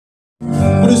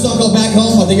We'll do a song called Back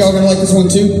Home. I think y'all are going to like this one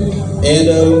too. And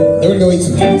they're going to go eat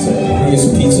some pizza. We're going to get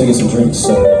some pizza and get some drinks.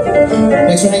 So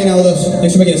thanks for hanging out with us.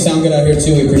 Thanks for making it sound good out here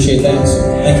too. We appreciate that.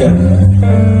 Thank you.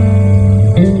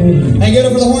 Hey, get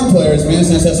up for the horn players, man. It's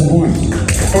nice to have some horns.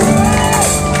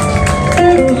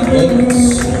 My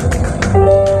goodness.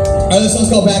 Alright, this song's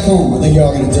called Back Home. I think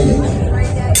y'all are going to dig it.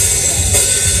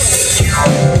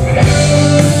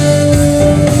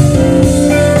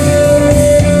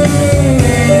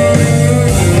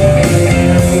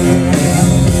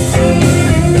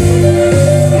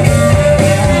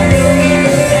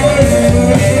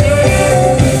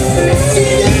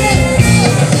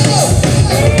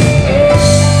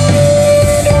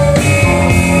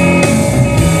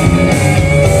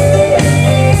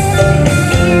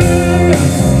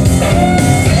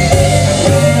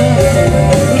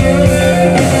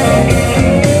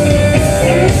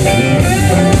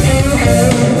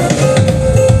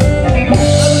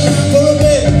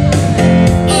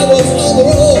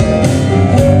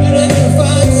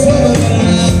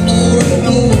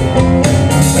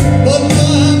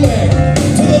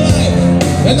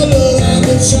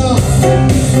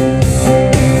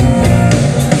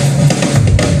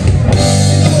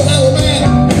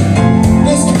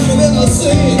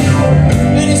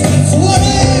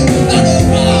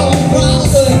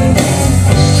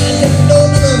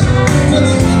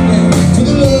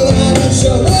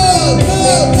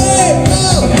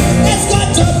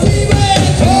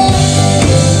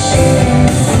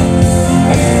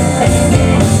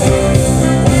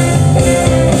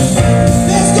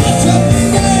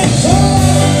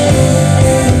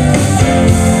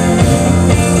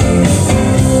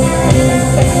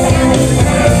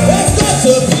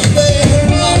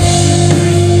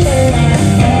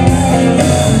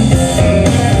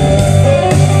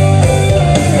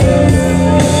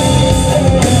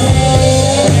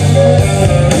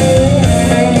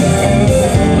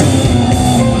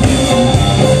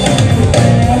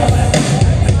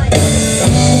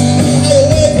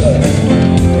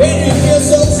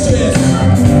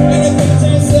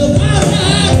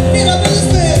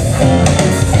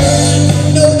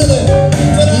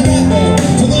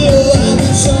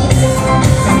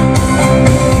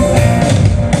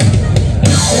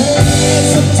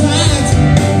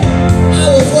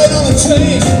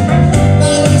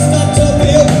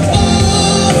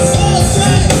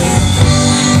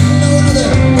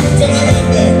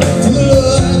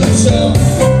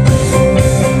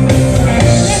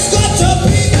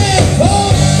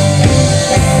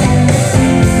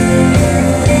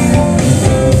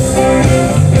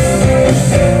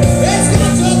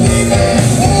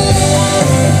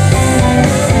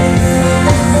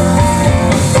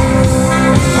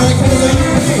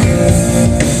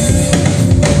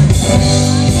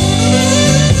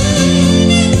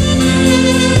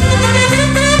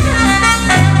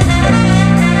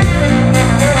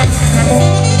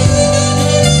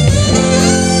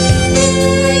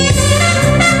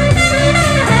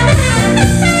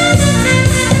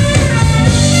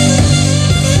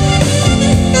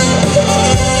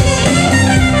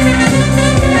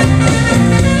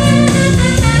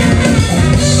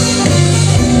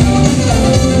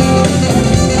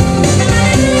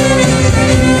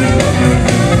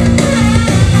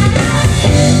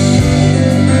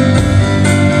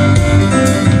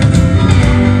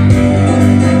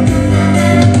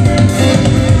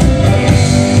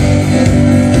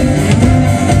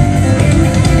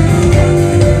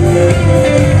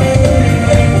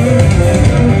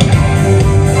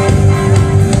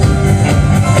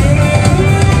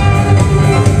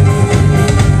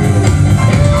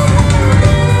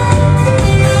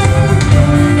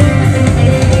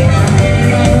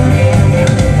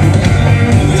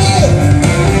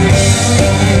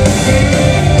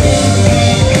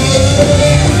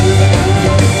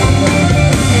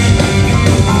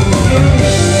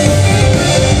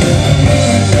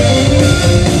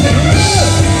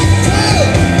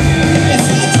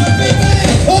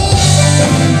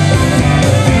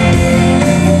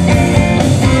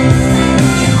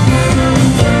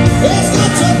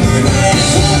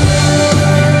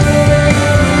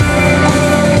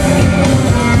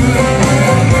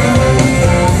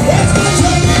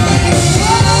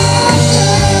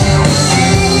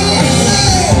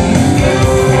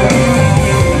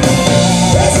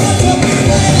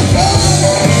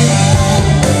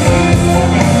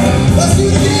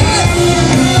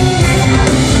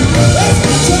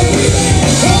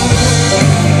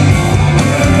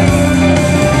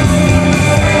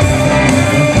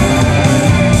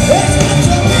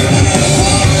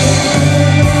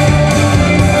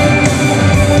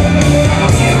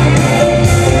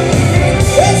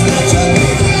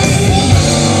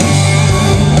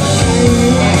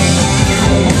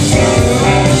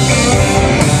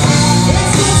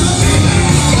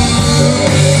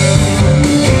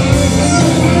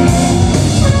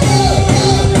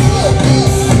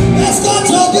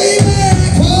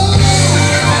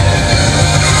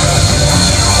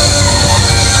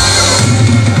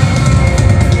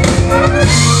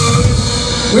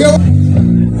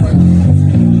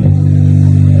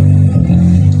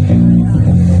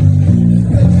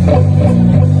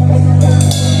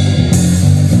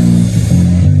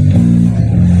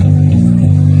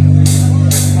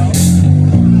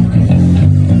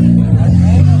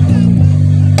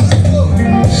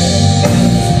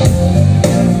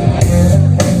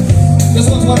 This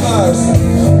one's one of ours.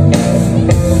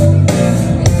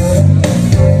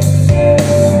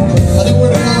 I think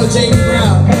we're gonna call it James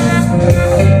Brown.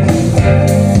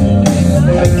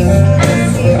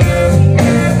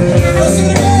 Let's do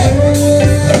it again.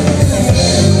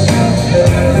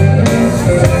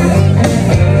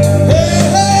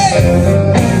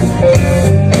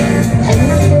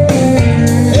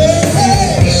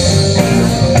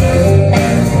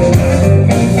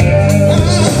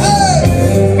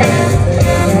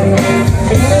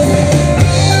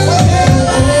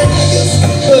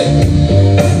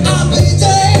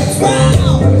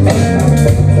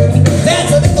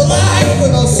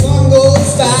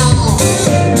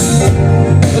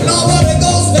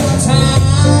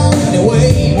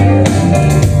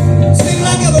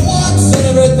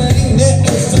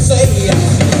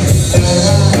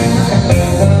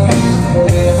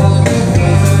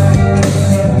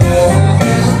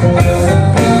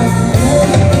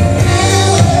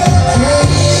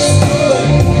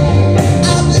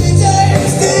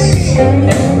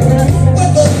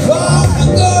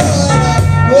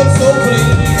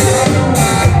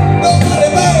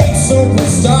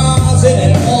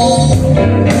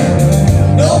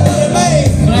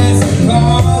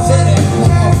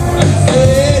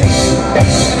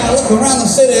 Around the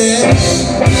city's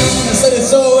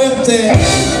so empty.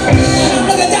 I'm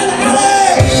looking down the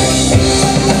alley.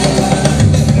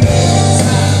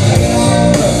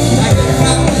 I get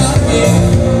found out here.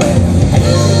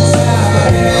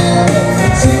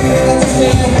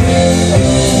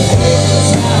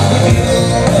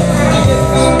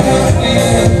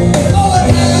 Oh,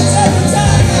 it happens every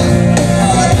time.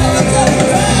 Oh, it happens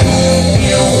every time.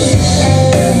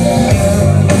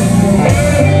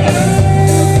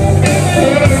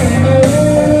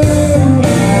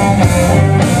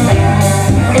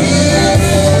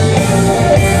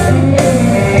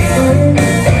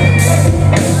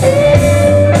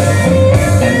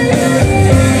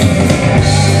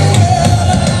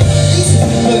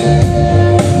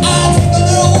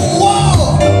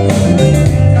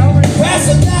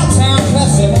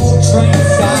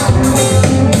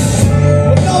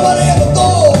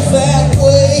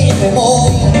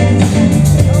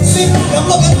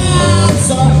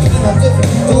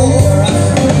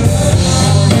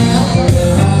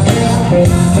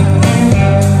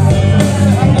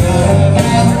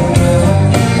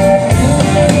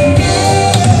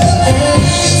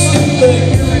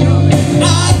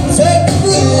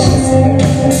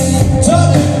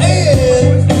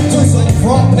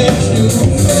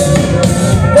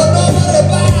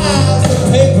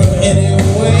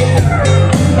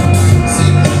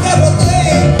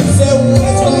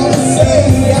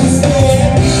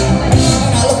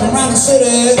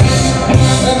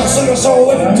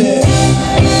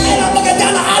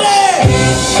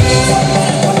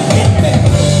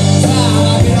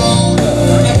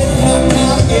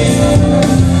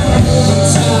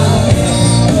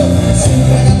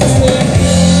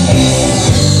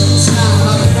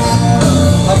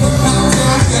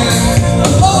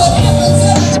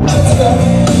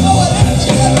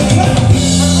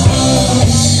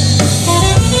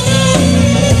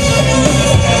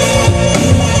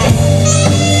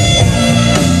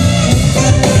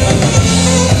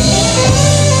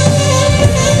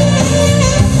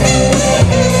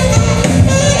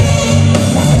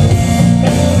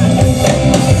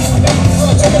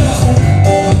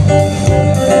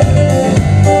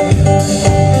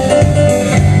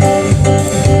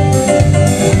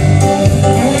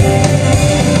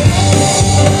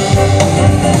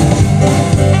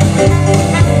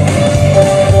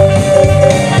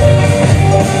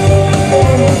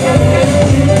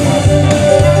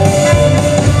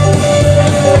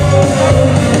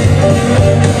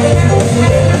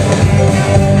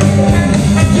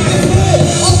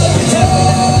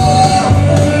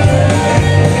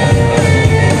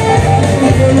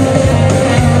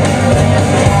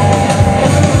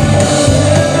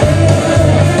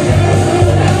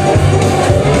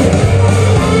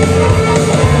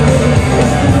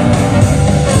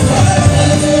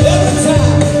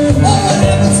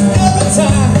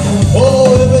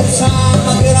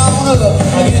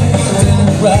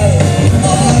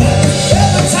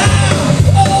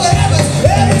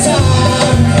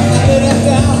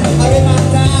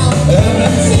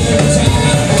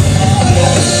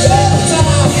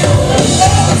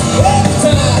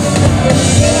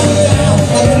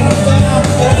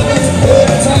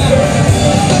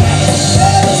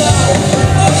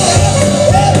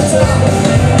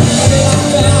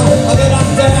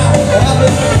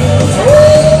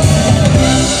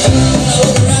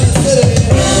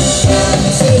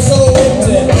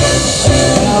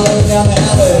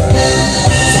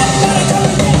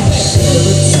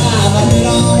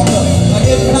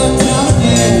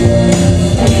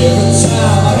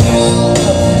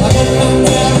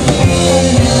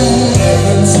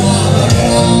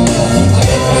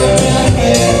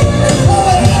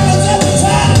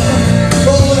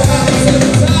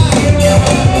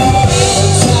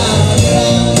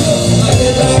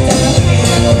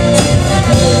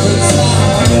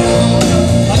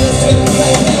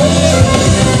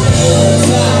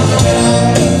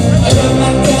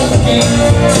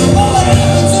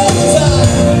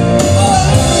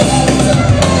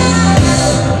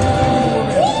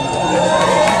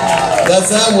 That's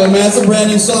that one, man. That's a brand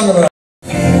new song of ours.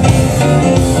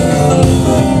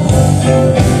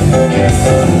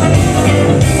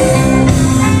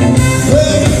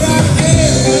 Well, here I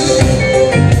am.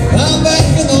 I'm back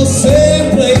in the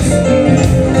same place,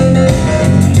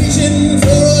 reaching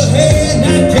for a hand I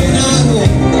cannot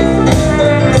hold.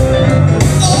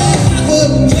 Oh, I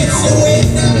couldn't get away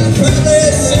now. Probably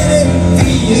set it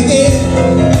free again.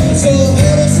 So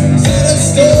set a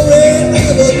story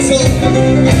never told.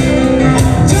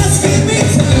 Just give me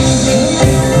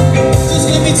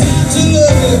time to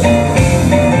love you.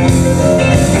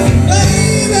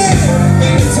 Baby,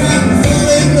 give me time to fall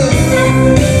in love.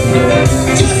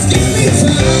 Just give me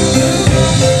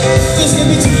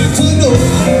time to know.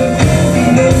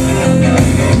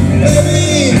 Baby,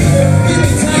 give me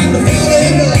time to fall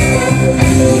in love.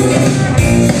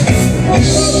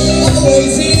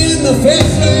 Always in the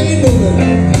fast lane moving.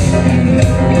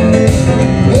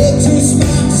 You're too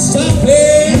smart to stop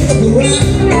playing the ground.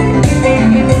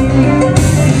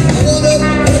 I wonder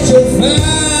what you'll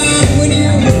find when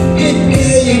you get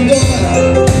where you're going.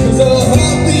 There's a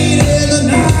heartbeat in the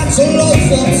night, so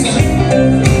lonesome sound.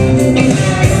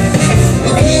 I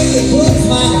can't close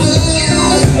my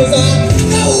eyes, 'cause I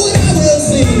know what I will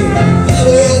see. I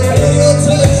will feel your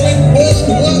touch and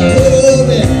wonder what could have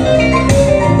been.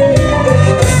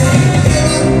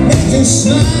 Make you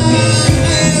smile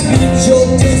and your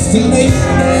destination.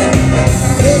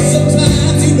 But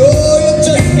sometimes you know you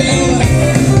just can't.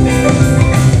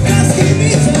 Just give me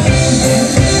time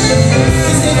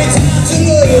to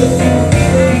love.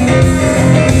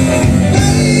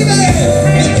 Baby,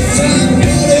 give me time to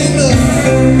fall in love.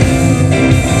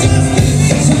 Just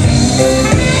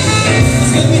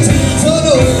give me time to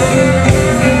know.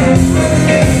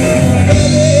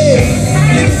 Baby,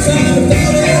 give me time to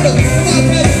fall in love. Come on,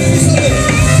 baby, give me something.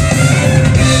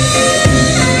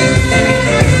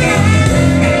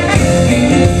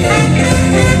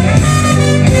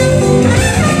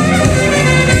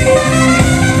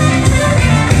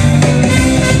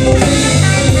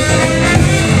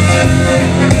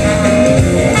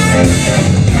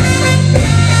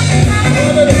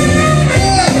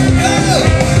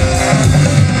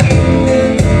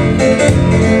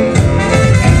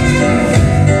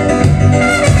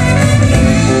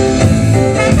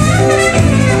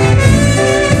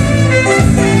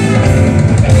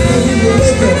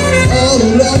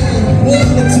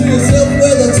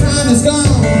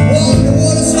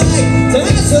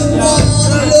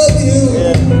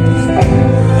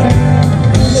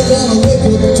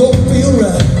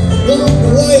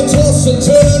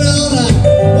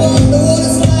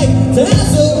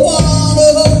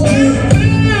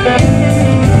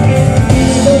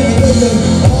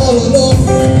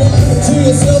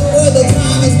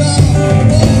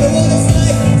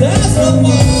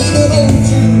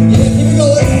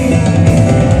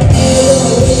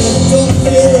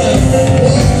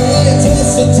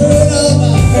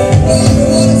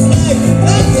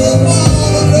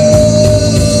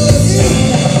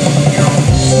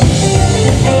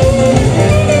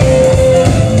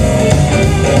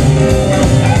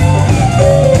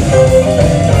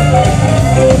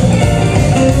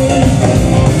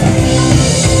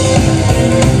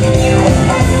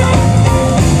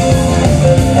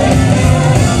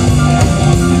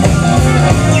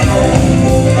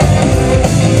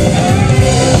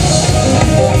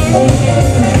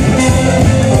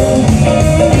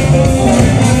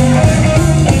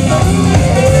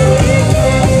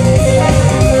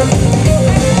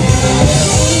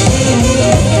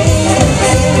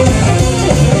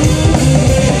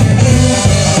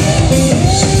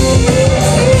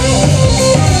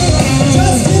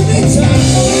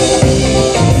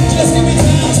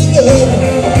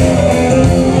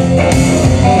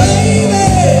 Baby,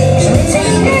 give me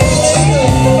time to fall in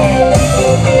love.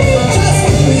 Just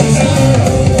give me time.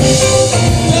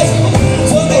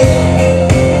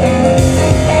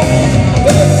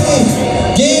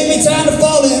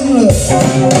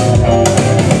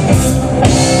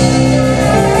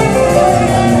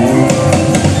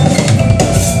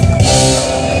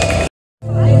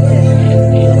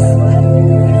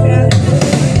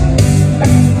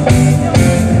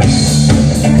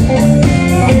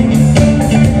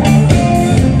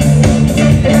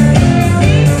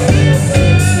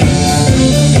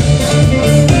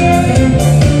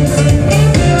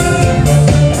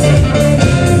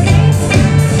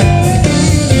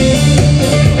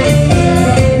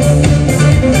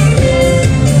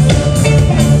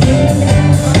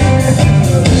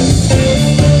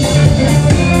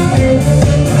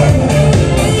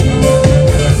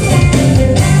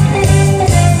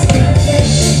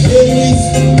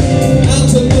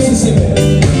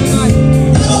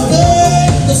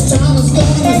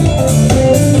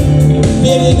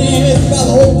 your name is about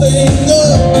the whole thing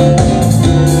up.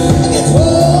 I get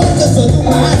home just to do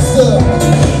my stuff.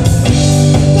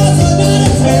 Cause I'm not a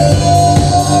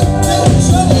hell, no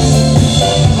trouble.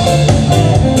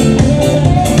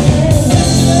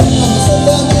 Yesterday I was so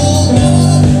far gone,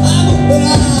 now I'm moving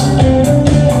on.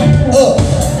 Up.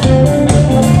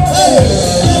 Hey,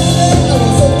 yesterday I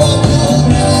was so far gone,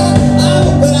 now I'm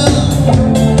moving on.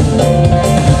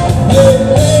 Hey,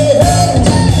 hey, hey, hey.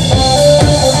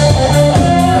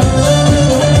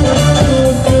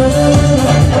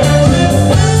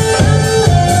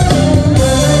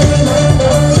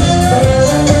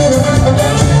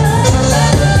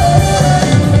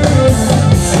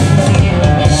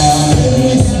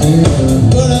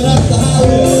 Running up the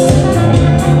highway,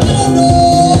 I don't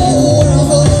know where I'm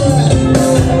going.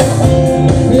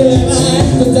 Feeling like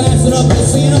the dancing up the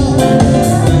casino,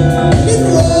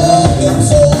 getting broken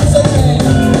so bad.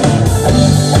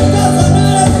 Cause I'm not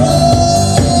at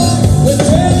love with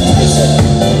temptation.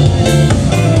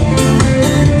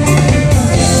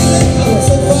 Yesterday I was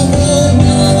so far gone,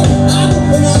 now I'm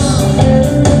moving on.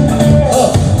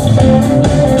 Up.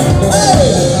 Hey,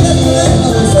 yesterday I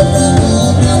was so far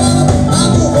gone, now I'm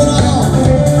moving on.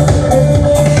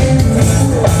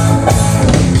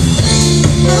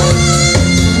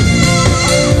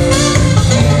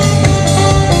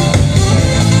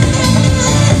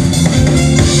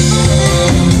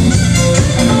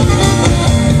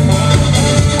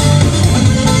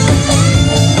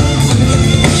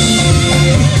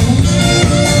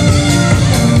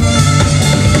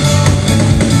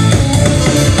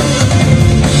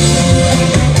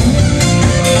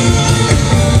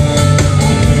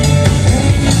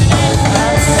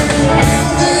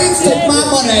 Take my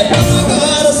money, but I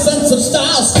got a sense of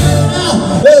style. Stand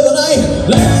out every night,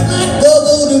 let like the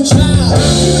voodoo child.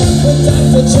 Even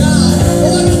protect the child.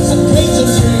 Oh, I got some Cajun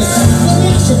strings. Maybe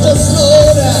I should just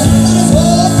slow down. But it's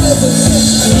hopeless and sick.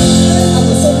 I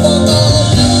was so far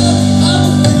gone, now I'm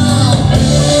moving on.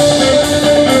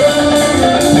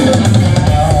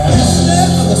 Yesterday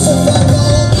I was so far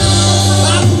gone,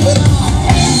 now I'm moving on.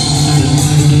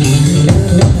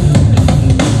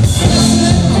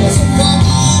 Yesterday I was so far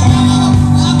gone, now I'm moving on.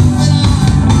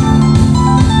 Yesterday I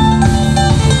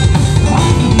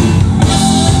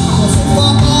was so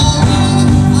far gone, now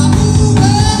I'm moving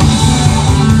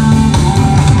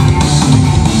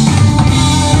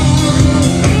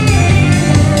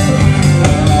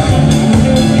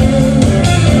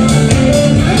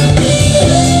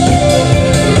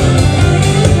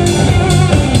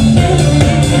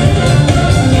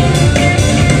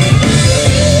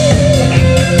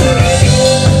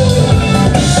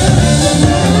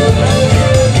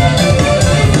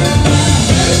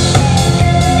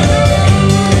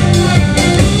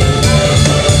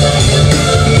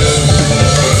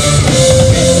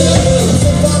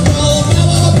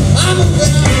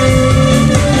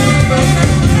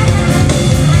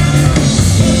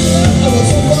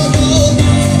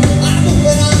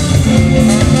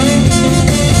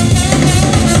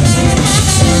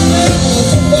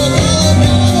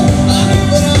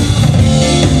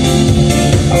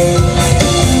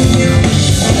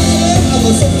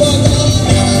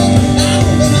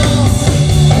on.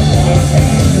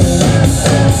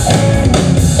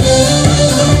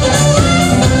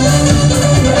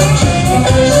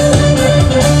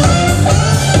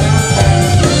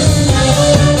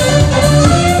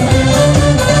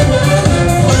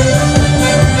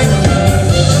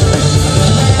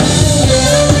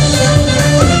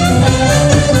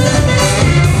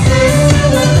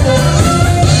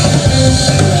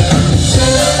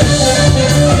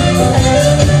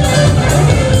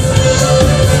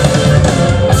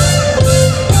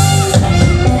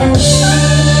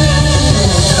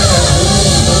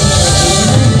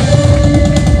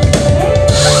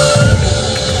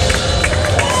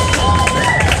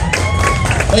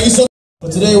 Thank you so much.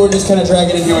 But today we're just kind of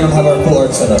dragging in here. We don't have our cool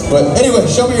art set up. But anyway,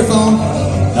 show me your phone,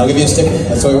 and I'll give you a sticker.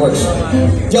 That's the way it works.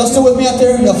 Y'all still with me out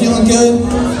there? Y'all feeling good?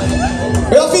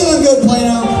 Are y'all feeling good,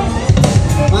 Plano?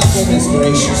 My goodness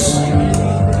gracious.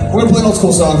 We're gonna play an old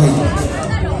school song here.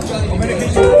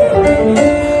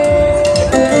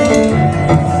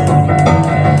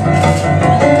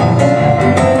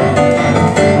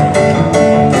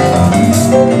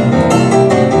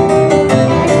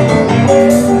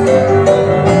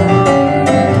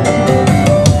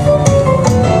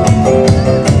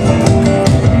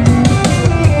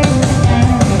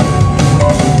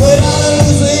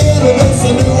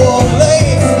 New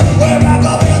Orleans, we're back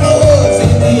up in the woods in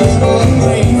the Eagle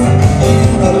Green,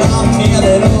 in a long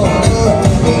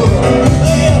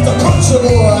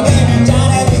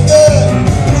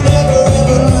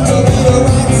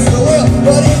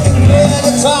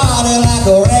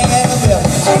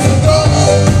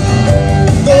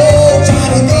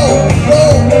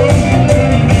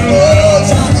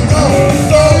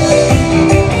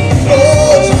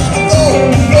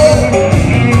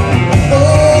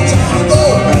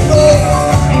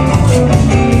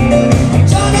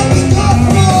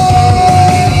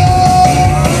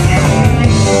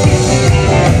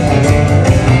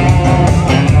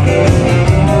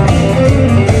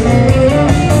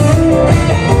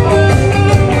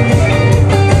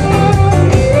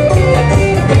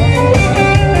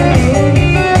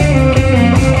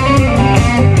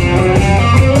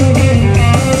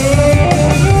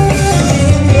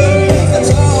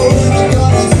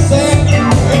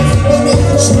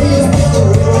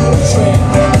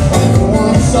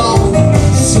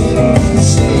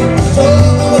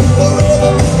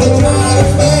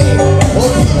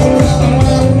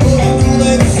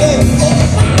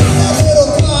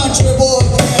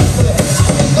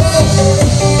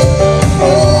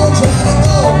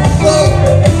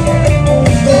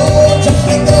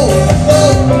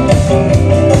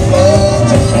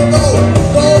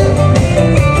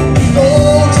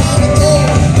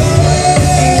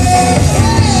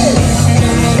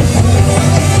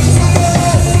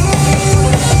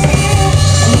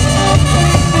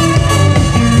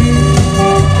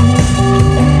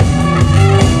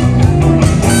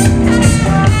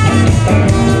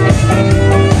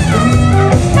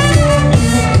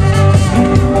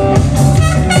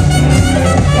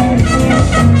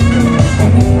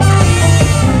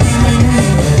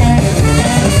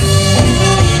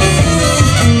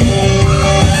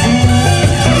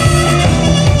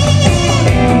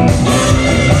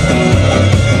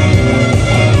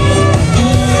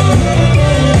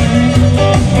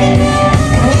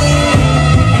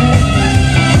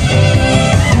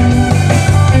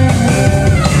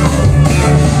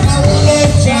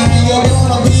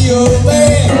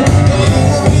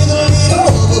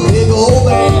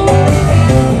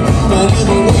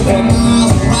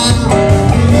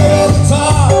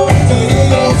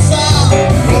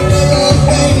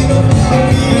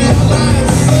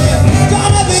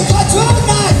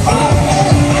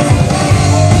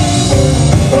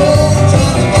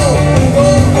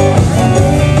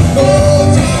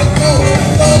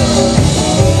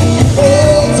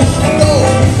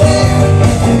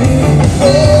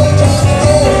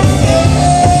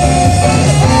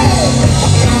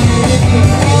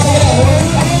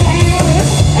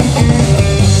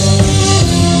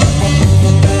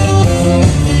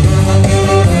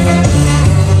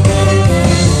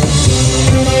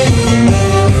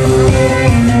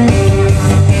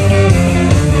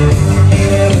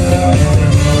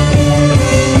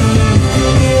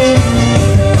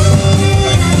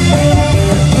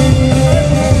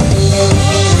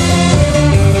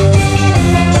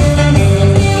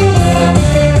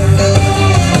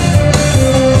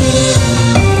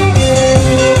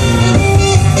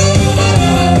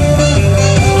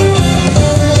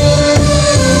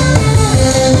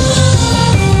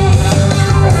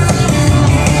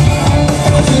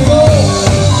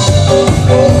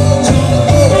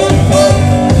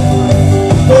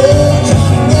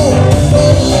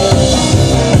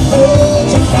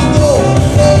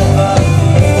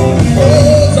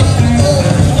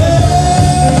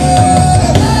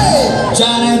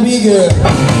be good.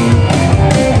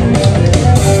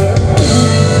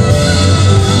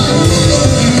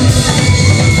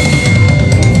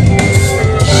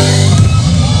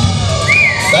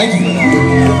 Thank you.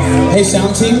 Hey,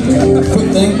 sound team,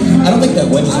 quick thing. I don't think that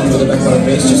wedge is on the back of our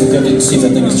bass, just to see if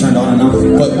that thing is turned on or not.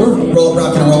 But we're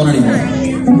rocking and rolling anyway.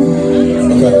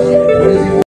 Okay.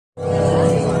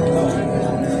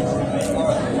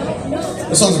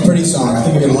 This song's a pretty song. I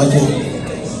think you're gonna like it.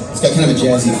 It's got kind of a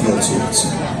jazzy feel to it. So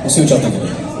we'll see what y'all think of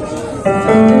it.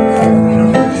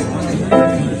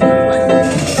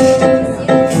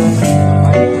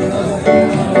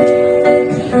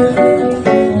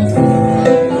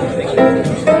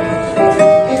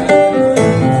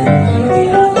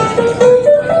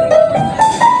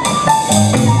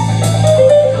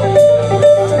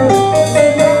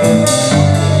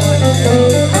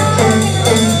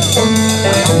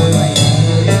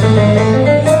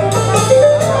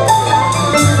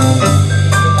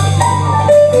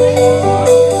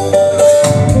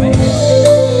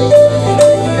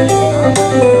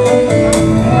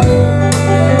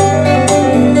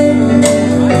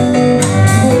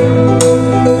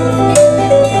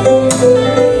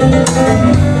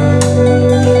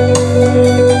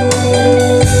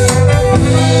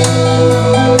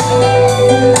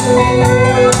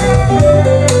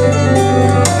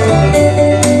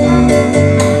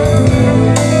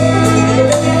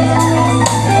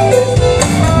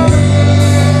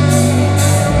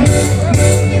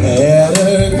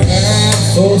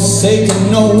 Forsaken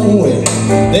nowhere,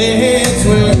 that's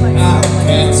where our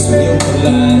paths will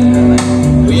collide.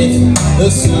 With the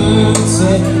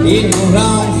sunset in your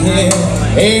long hair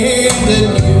and a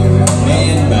new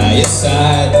man by your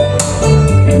side.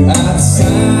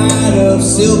 Outside of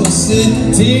Silver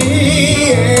City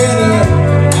at a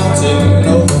mountain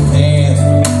overpass,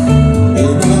 in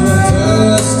a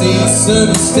dusty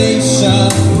service station,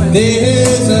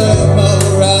 there's a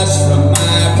mirage from my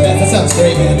path. That sounds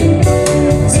great, man.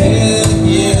 10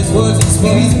 years was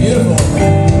exposed, he's beautiful,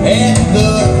 and the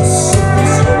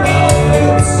surface of our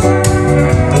lips.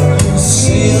 You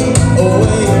sailed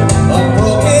away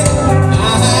unbroken, I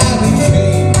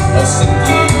became a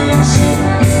sinking ship.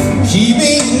 Keep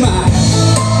me in mind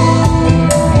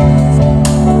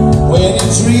when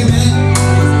you're dreaming.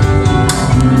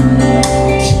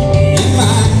 Keep me in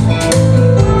mind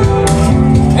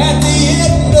at the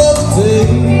end of the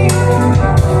day.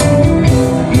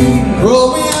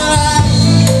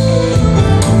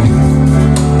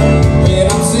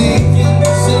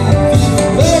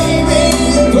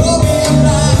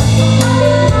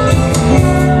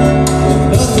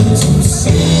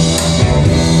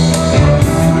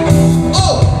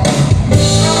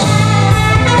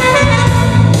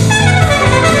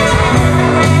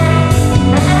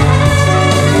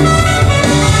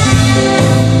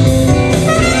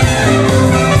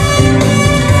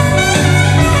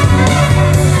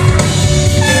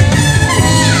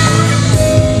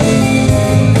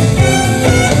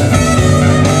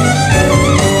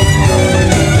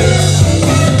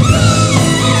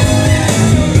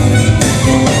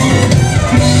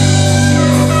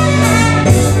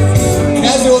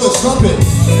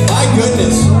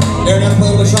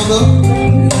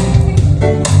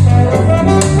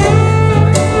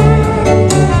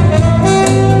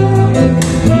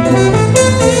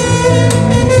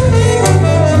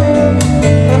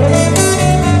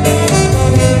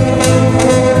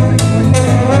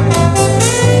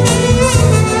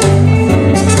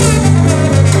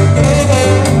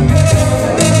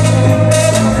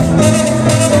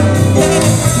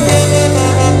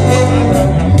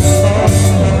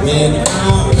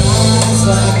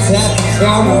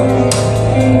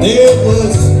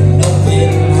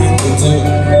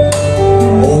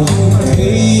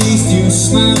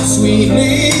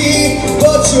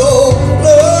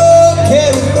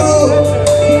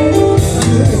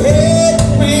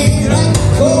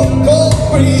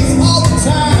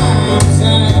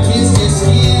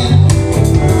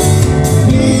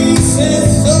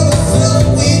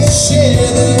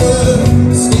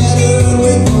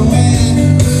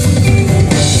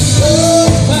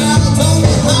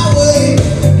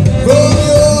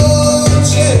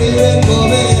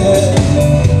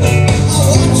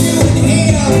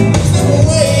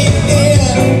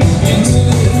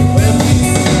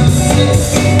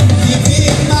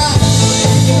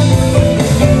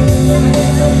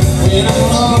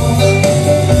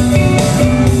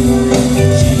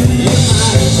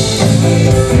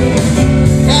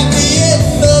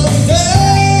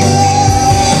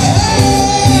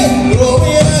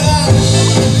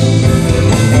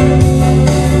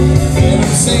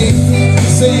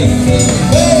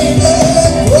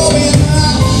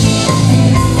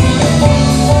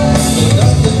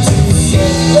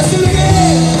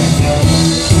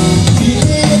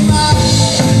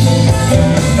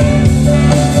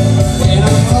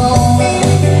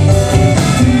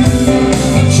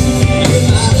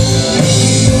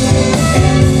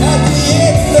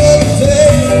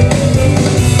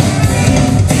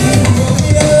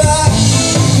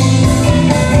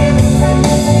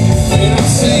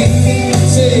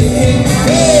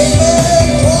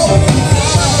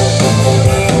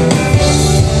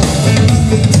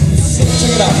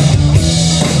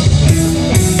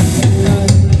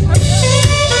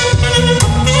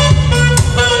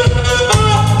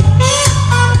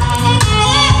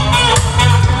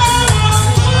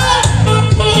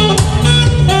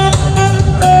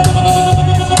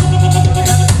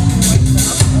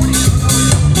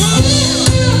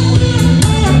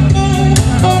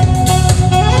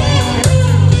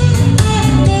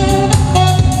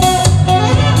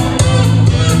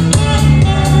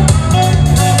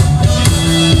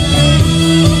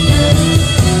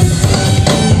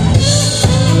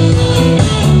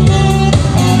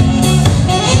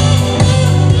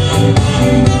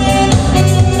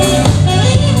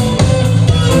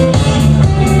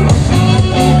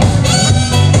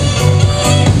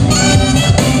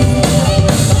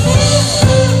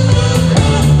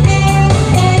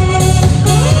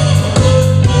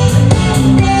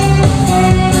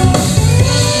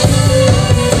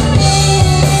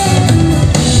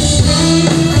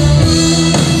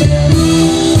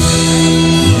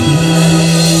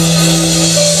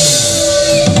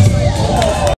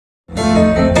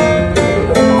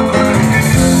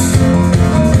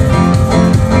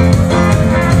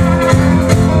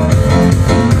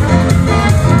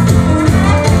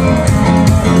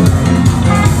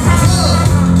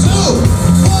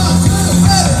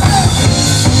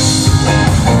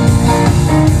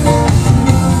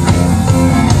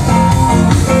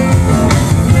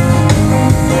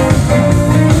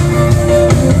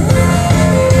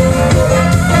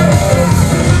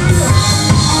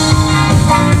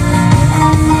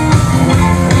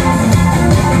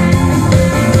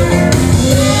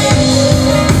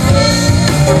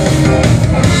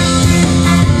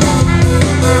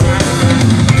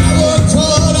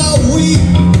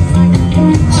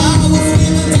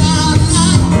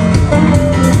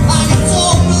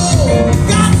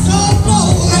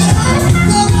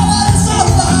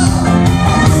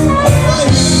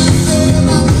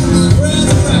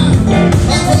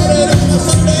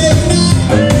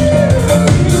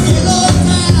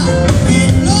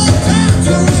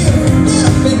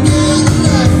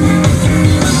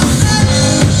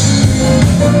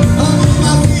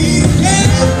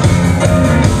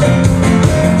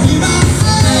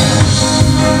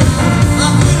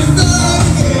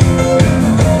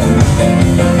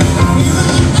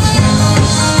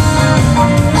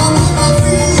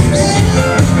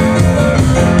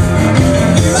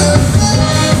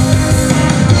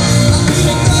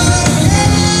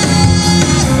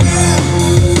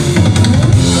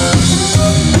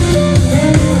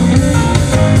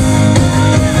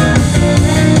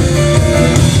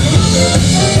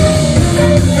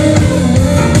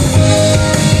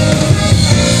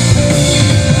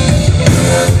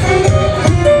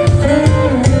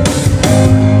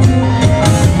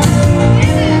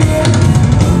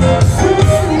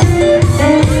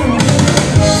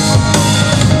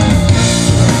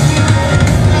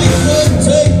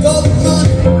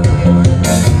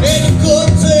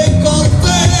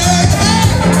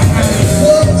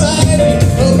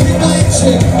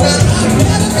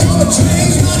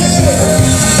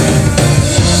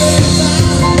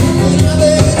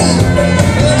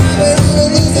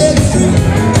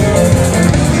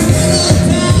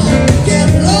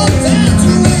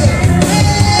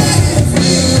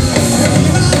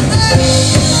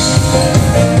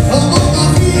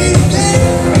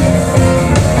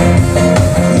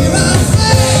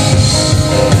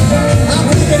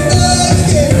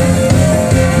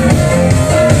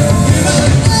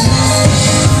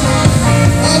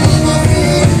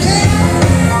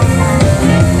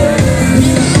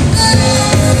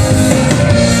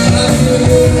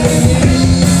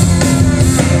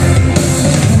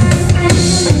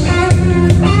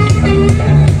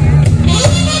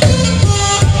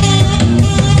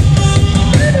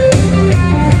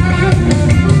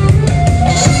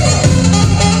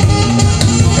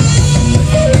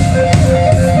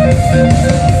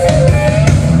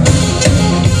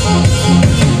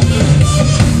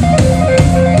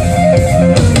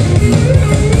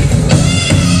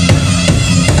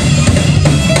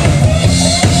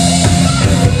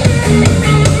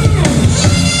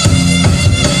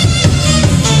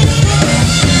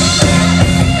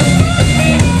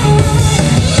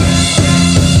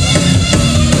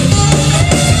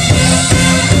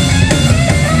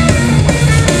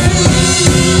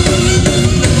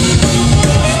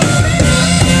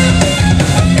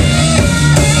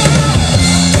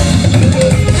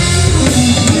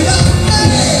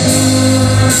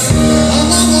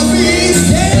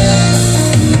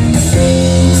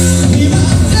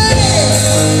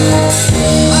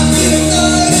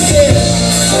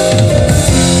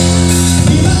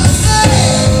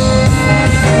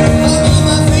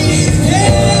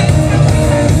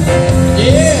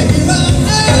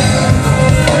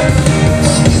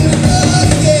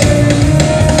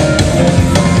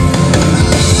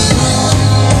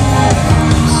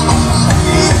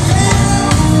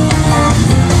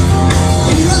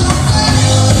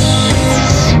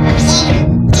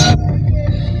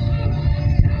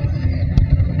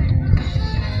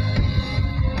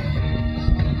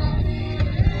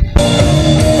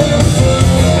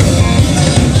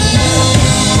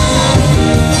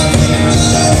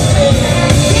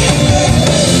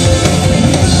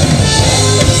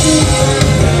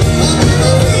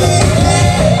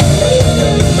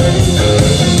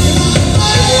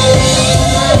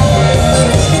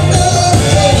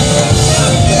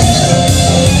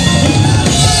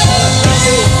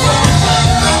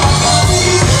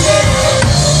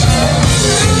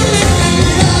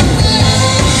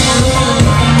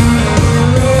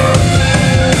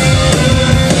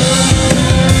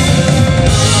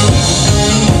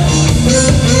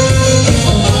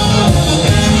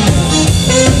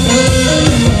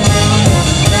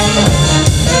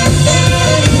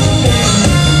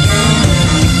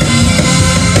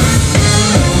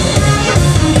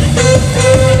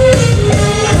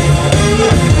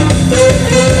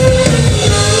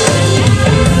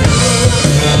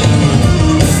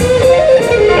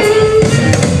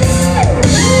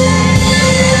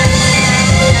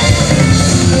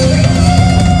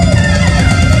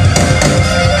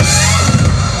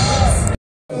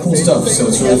 so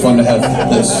it's really fun to have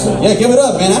this. Yeah, give it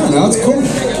up, man. I don't know, it's cool.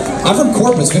 I'm from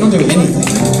Corpus, we don't do anything.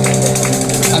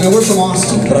 I mean, we're from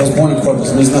Austin, but I was born in Corpus,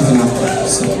 and there's nothing out there.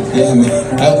 So, yeah, man.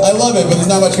 I love it, but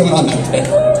there's not much going on out there.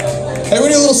 Hey,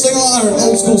 we do a little sing-along, or an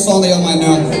old school song that y'all might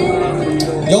know.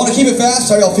 Y'all want to keep it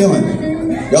fast? How y'all feeling?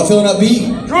 Y'all feeling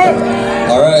upbeat?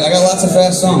 All right, I got lots of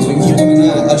fast songs. We can keep doing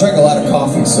that. I drank a lot of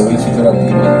coffee, so we keep it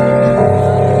upbeat.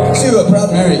 To a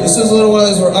Proud Mary. This is a little one of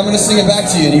those where I'm going to sing it back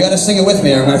to you, and you got to sing it with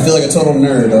me, or I'm going to feel like a total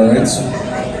nerd, all right? So,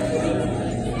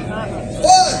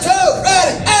 1, 2,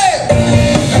 ready, hey!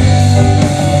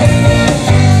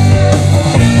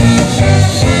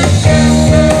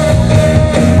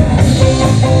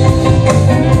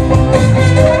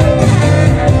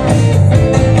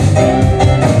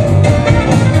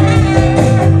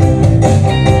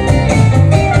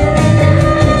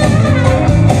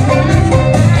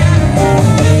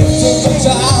 Took a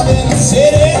job in the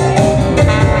city,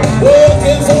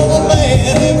 working for the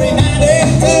man every night and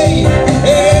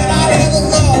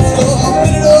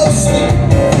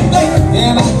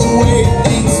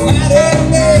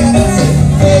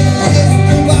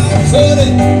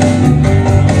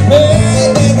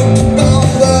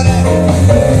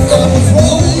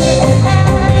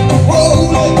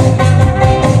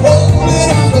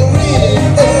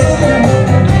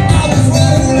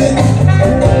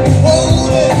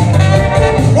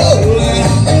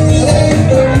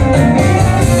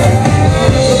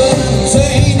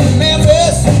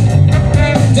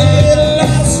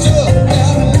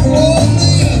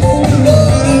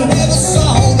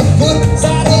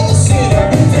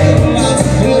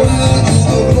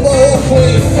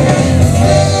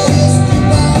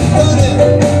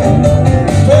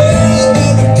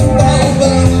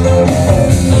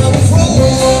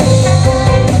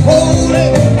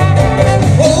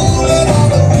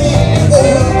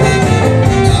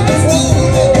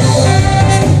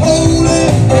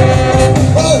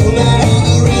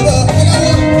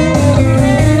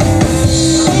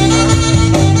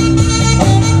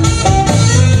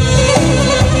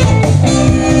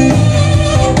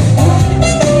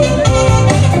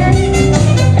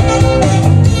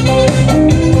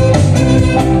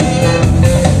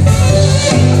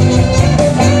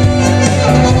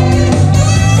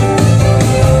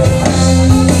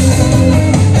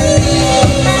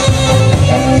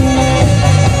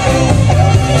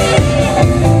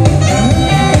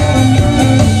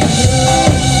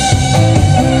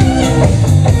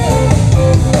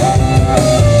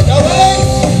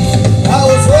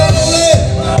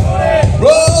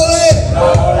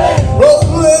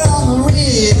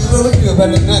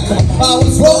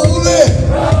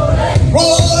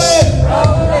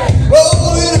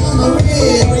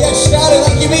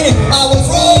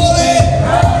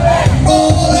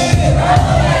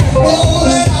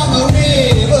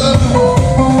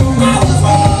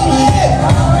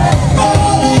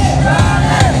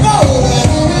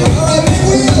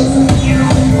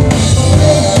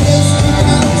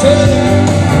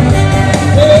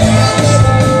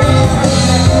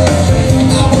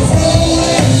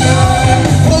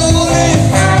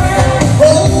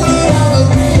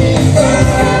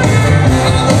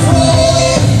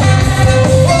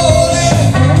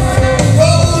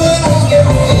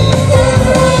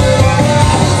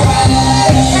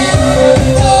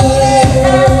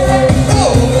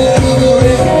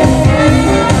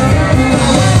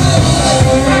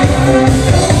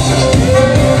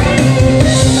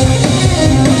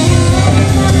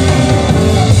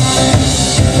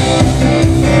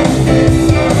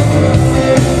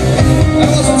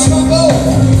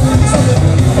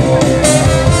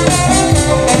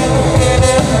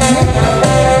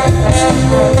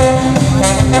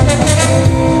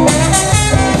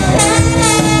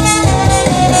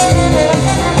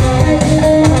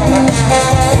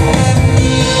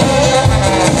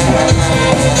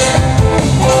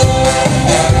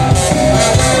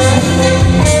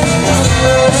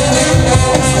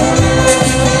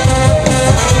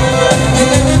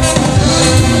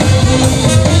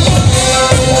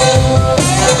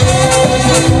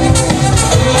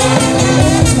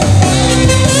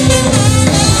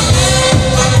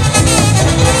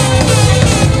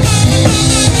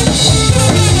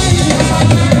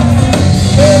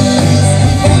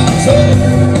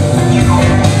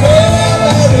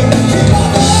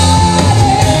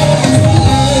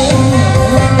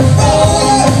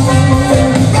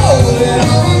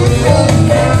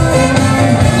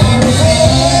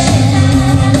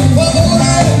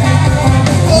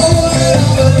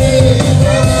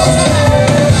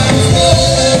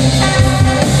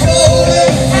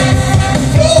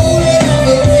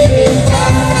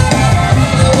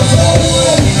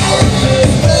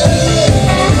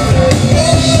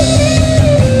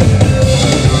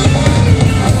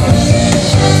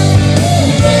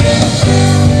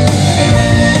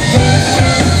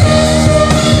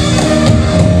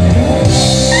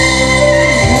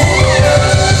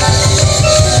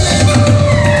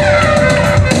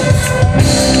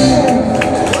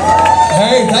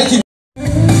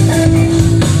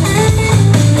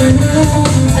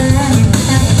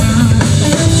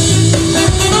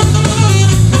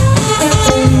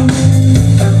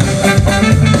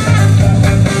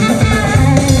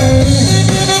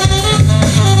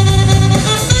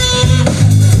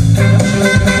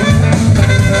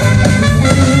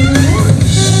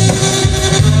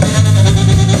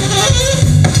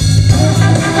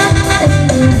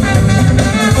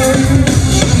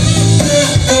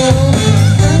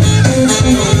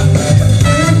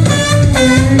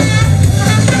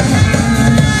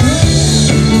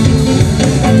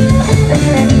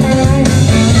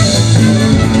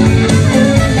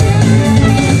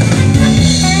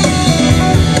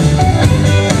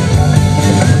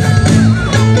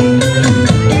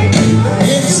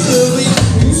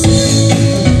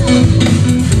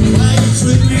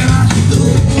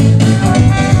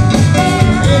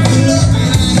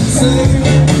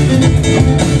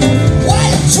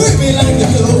to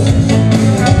do.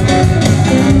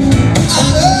 I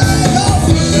ain't no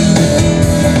fool.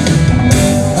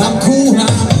 I'm cool, I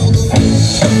know the rules.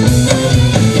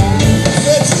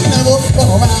 Said you never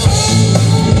come around.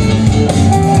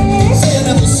 Say you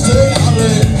never stay out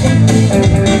late.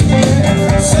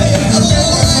 Say you never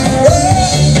run away.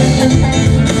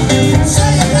 Say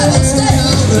you never stay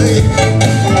out late.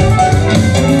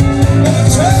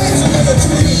 Change to make a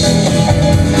dream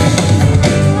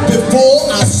before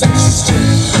I set you straight.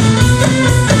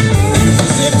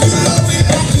 If you love me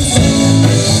like you do,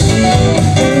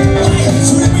 why you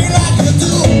treat me like you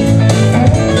do?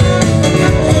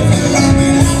 If you love me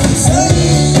like you say,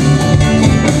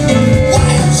 why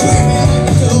you treat me like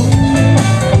you do?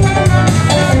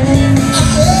 I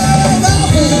ain't no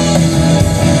fool.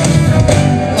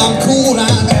 I'm cool, I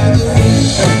know the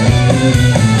rules.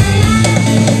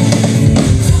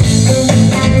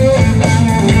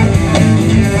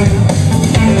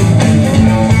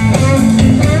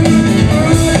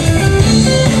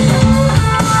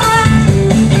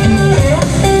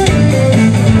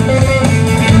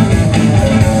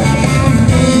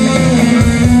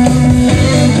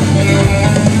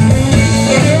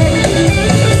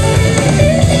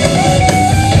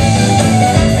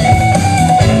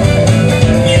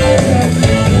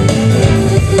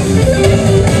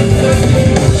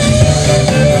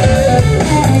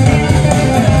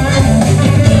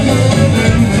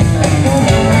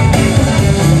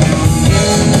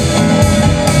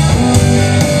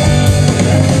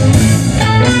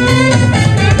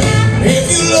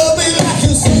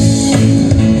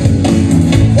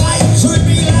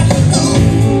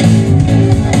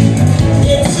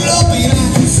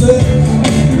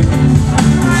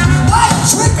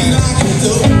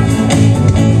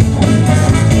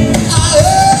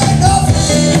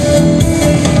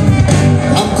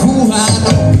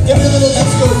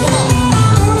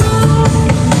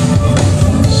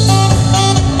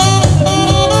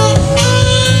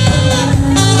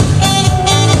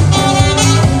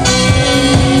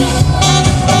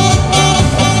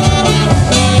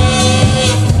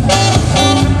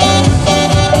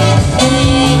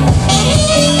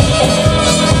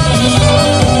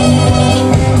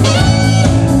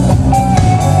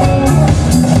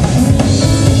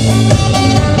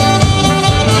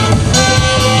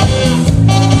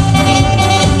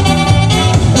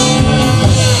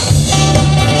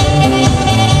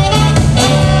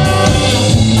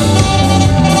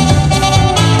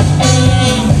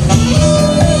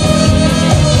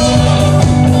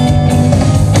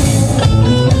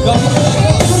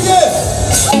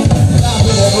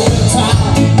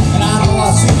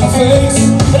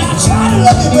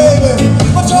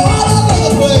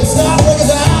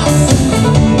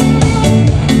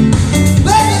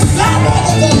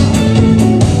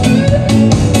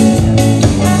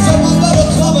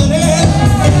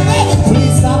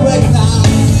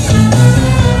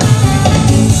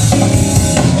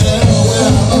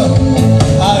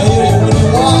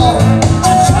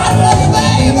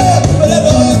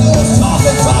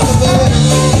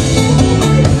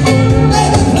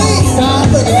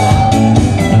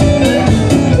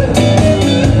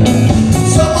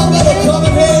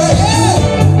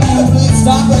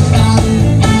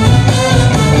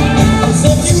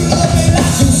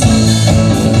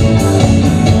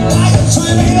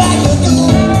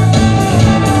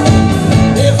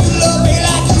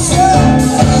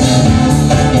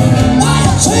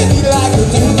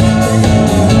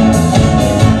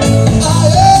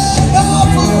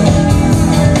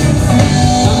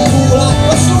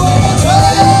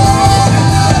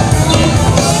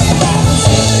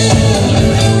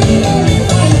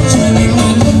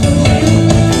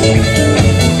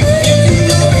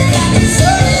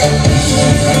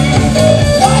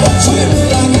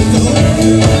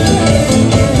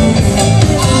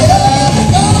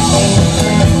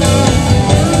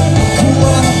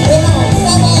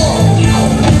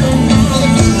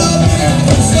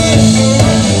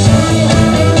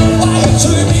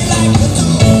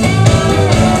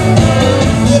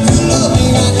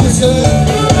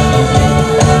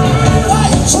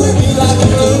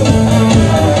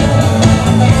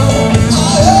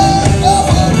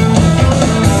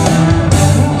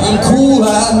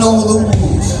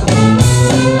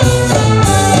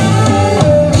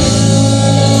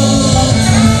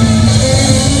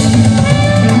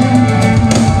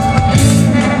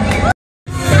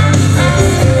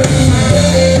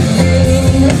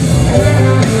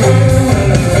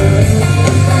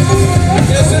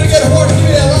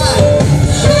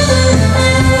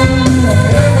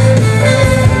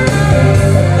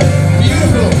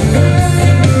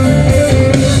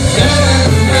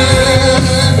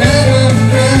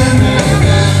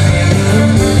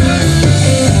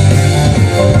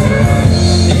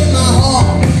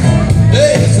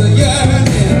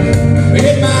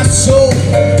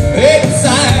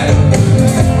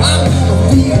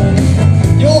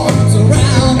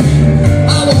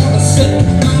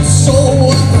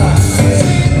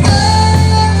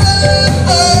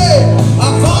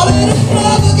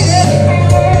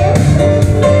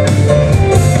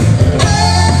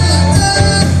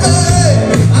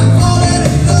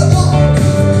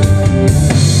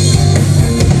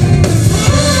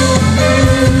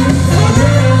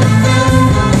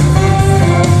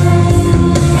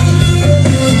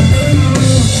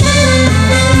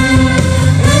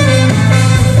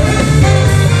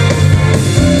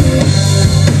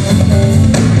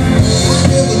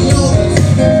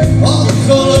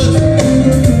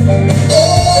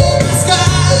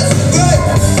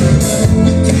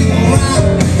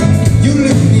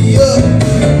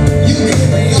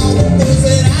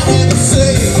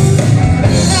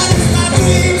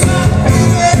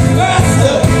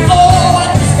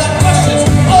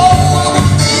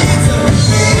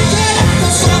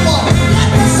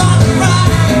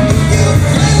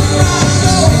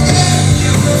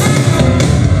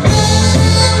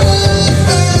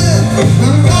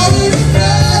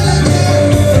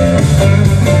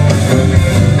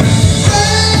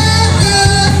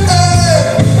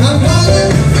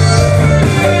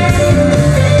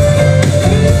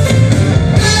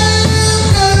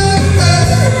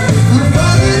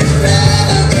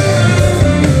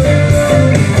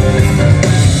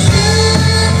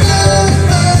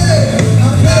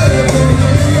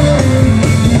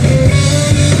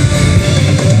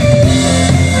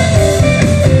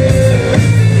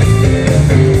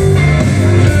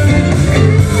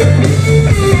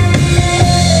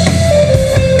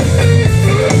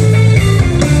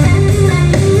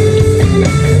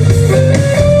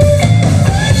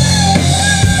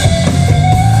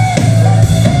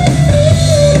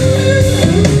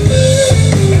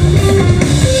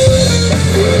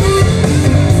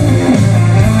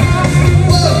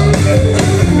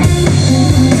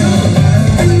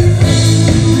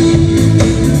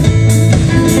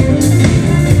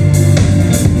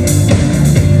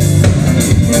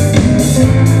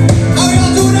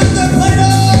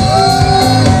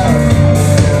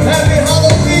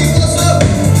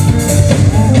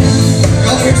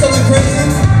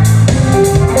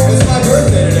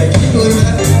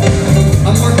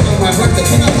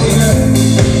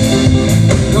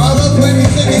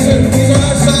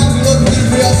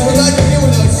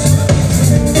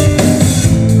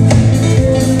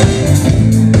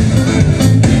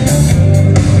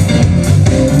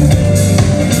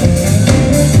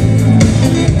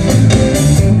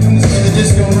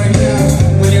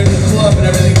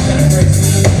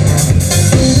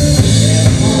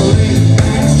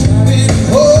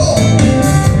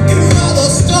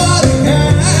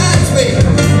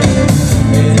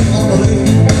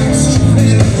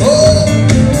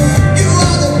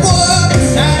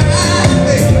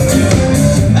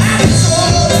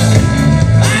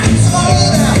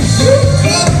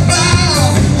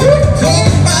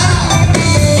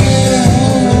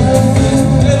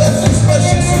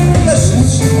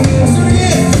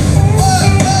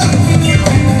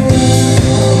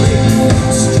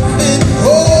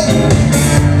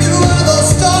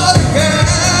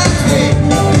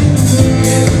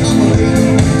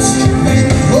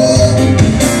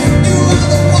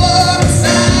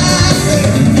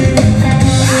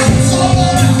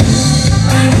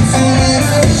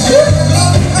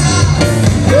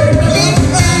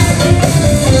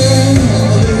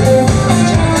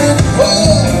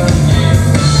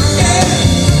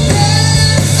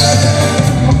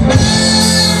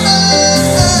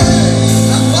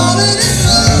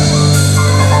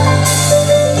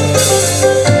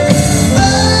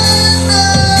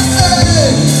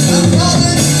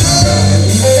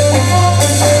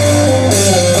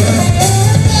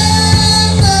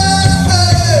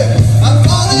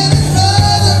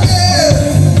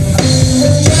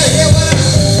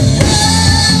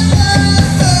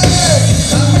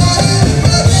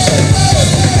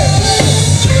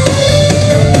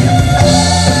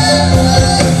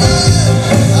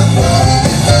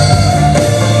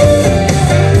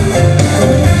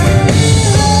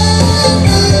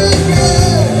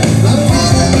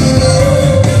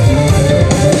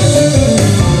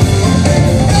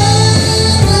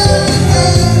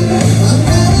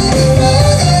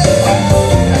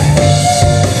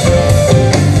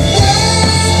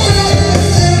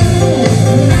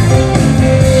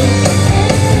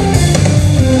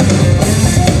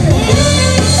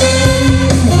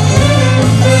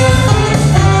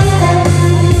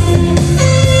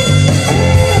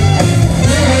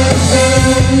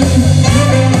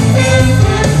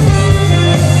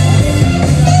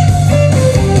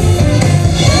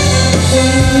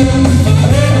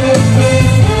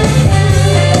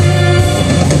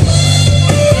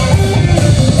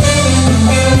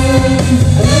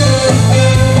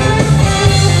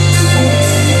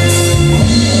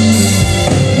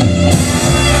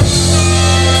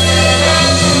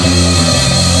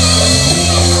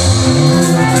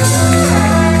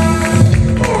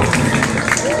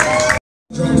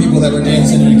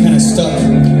 stuff.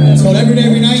 It's called Every Day,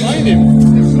 Every Night.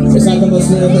 It's not the most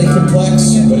lyrically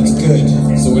complex, but it's good.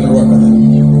 So we're gonna work with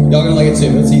it. Y'all gonna like it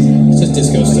too. It's easy. It's just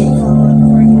disco stuff.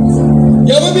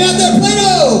 Y'all with me out there,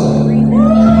 Plano?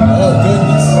 Oh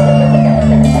goodness.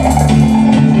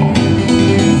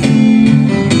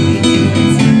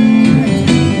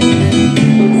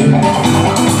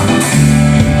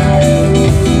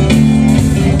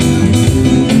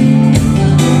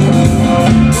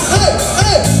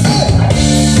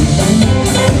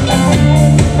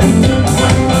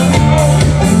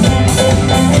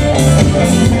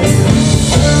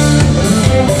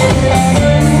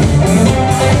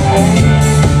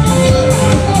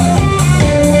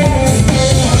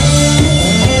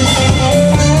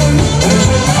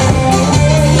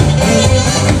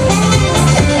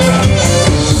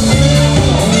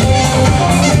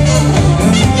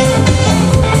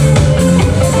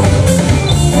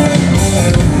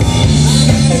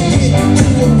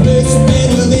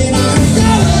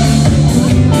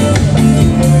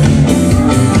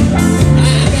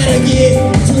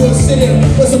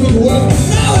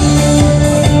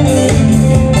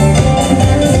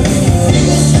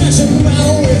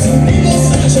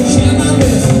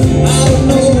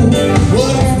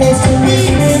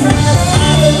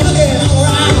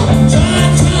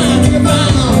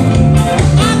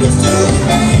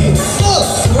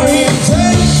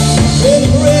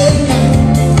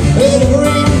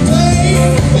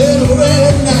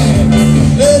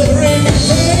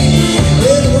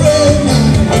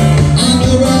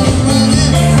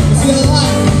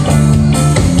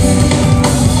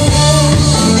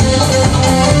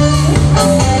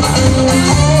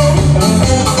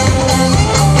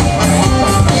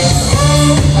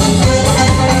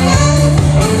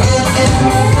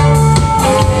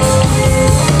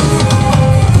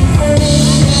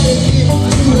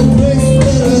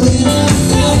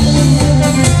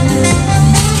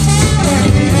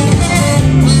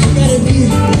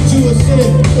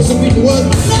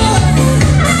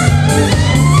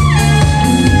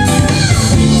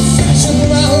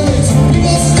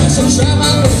 Try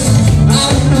my best.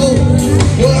 I don't know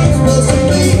what I'm supposed to